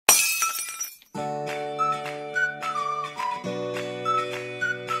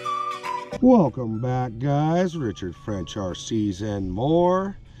Welcome back, guys. Richard French RCs and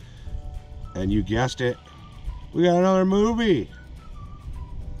more. And you guessed it, we got another movie.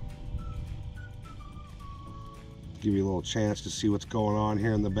 Give you a little chance to see what's going on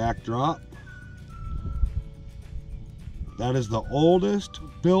here in the backdrop. That is the oldest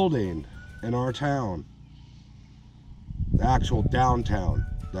building in our town. The actual downtown,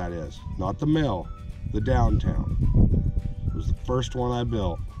 that is. Not the mill, the downtown. It was the first one I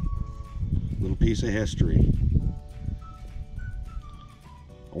built. Little piece of history.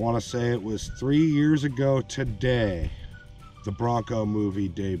 I want to say it was 3 years ago today the Bronco movie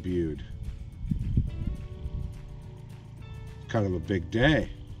debuted. Kind of a big day.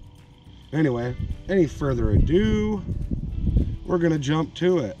 Anyway, any further ado, we're gonna jump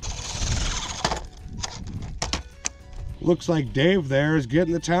to it. Looks like Dave there is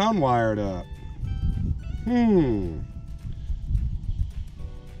getting the town wired up.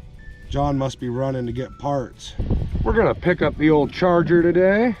 John must be running to get parts. We're gonna pick up the old Charger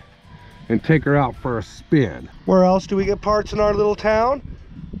today and take her out for a spin. Where else do we get parts in our little town?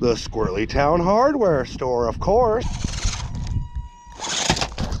 The Squirrely Town Hardware Store, of course.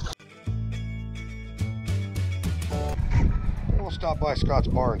 We'll stop by Scott's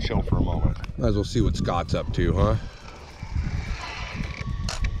bar and chill for a moment. Might as well see what Scott's up to, huh?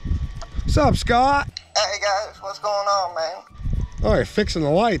 What's up, Scott? Hey guys, what's going on, man? Oh, you're fixing the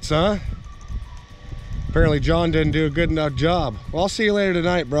lights, huh? Apparently John didn't do a good enough job. Well, I'll see you later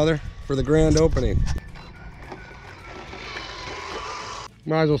tonight, brother, for the grand opening.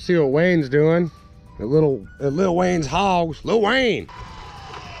 Might as well see what Wayne's doing. At Lil Wayne's Hogs. Lil Wayne!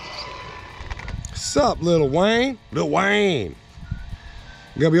 What's up, Lil Wayne? Lil Wayne!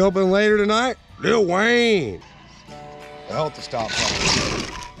 You gonna be open later tonight? Lil Wayne! I'll have to stop.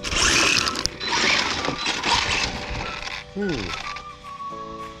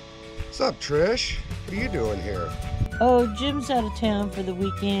 What's up, Trish? What are you doing here? Oh, Jim's out of town for the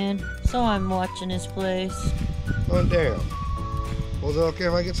weekend, so I'm watching his place. Oh, damn. Well, is it okay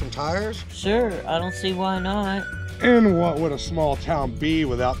if I get some tires? Sure, I don't see why not. And what would a small town be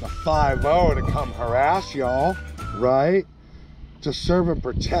without the 5-0 to come harass y'all, right? To serve and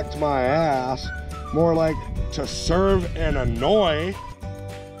protect my ass. More like to serve and annoy.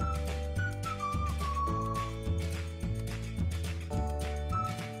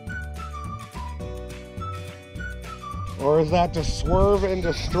 Or is that to swerve and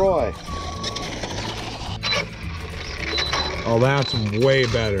destroy? Oh, that's way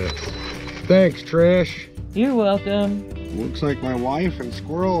better. Thanks, Trish. You're welcome. Looks like my wife and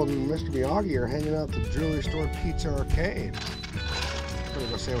Squirrel and Mr. Miyagi are hanging out at the Jewelry Store Pizza Arcade. I'm gonna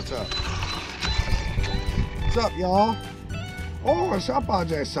go say what's up. What's up, y'all? Oh, what's up,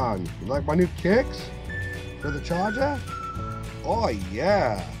 Ajay-san? You like my new kicks for the Charger? Oh,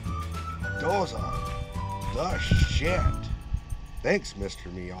 yeah. Those are the shit. Thanks, Mr.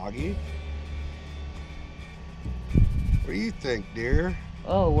 Miyagi. What do you think, dear?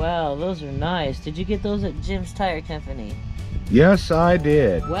 Oh wow, those are nice. Did you get those at Jim's Tire Company? Yes, I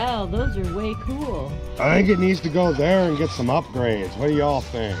did. Wow, those are way cool. I think it needs to go there and get some upgrades. What do y'all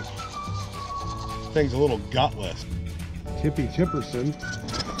think? This thing's a little gutless. Tippy Tipperson.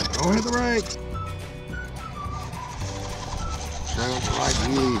 Don't hit the brakes. Try not to ride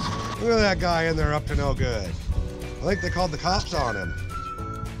these. Look at that guy in there up to no good. I think they called the cops on him.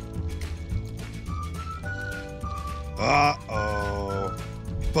 Uh-oh.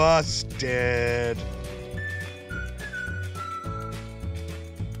 Busted.